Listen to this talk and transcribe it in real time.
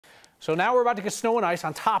So now we're about to get snow and ice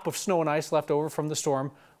on top of snow and ice left over from the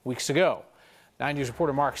storm weeks ago. 9 News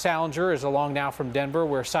reporter Mark Salinger is along now from Denver,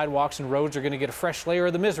 where sidewalks and roads are going to get a fresh layer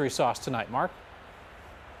of the misery sauce tonight. Mark?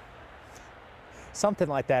 Something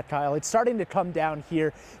like that, Kyle. It's starting to come down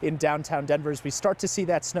here in downtown Denver as we start to see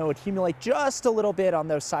that snow accumulate just a little bit on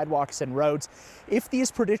those sidewalks and roads. If these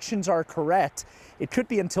predictions are correct, it could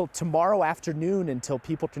be until tomorrow afternoon until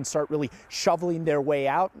people can start really shoveling their way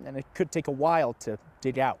out, and it could take a while to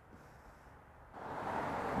dig out.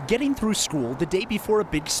 Getting through school the day before a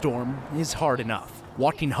big storm is hard enough.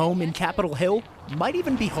 Walking home in Capitol Hill might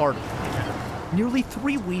even be harder. Nearly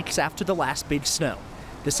 3 weeks after the last big snow,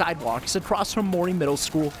 the sidewalks across from Maury Middle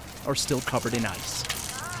School are still covered in ice.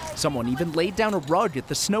 Someone even laid down a rug at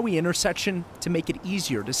the snowy intersection to make it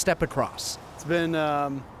easier to step across. It's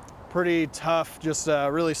been pretty tough, just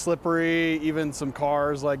really slippery, even some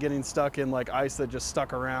cars like getting stuck in like ice that just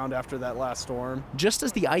stuck around after that last storm. Just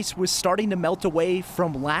as the ice was starting to melt away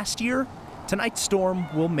from last year, tonight's storm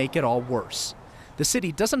will make it all worse. The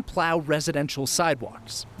city doesn't plow residential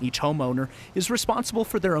sidewalks. Each homeowner is responsible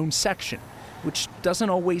for their own section, which doesn't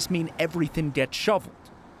always mean everything gets shoveled.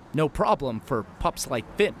 No problem for pups like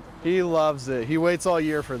Finn. He loves it. He waits all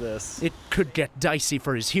year for this. It could get dicey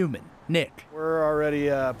for his human, Nick. We're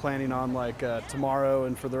already planning on like tomorrow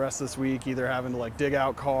and for the rest of this week either having to like dig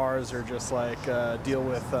out cars or just like deal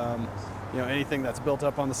with anything that's built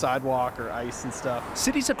up on the sidewalk or ice and stuff.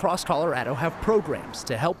 Cities across Colorado have programs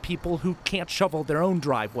to help people who can't shovel their own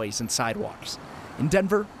driveways and sidewalks. In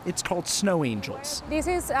Denver, it's called Snow Angels. This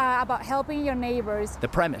is about helping your neighbors. The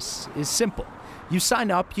premise is simple. You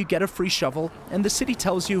sign up, you get a free shovel, and the city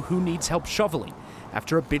tells you who needs help shoveling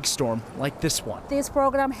after a big storm like this one. This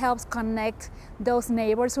program helps connect those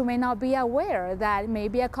neighbors who may not be aware that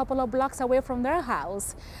maybe a couple of blocks away from their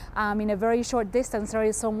house, in a very short distance, there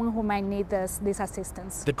is someone who might need this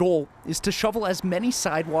assistance. The goal is to shovel as many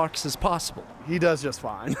sidewalks as possible. He does just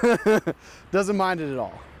fine. Doesn't mind it at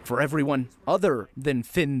all. For everyone other than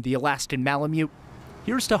Finn the Alaskan Malamute,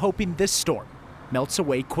 here's to hoping this storm melts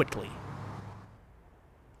away quickly.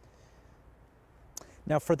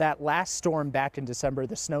 Now, for that last storm back in December,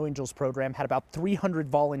 the Snow Angels program had about 300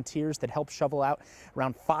 volunteers that helped shovel out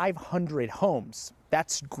around 500 homes.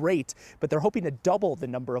 That's great, but they're hoping to double the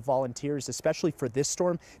number of volunteers, especially for this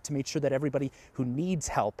storm, to make sure that everybody who needs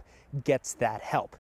help gets that help.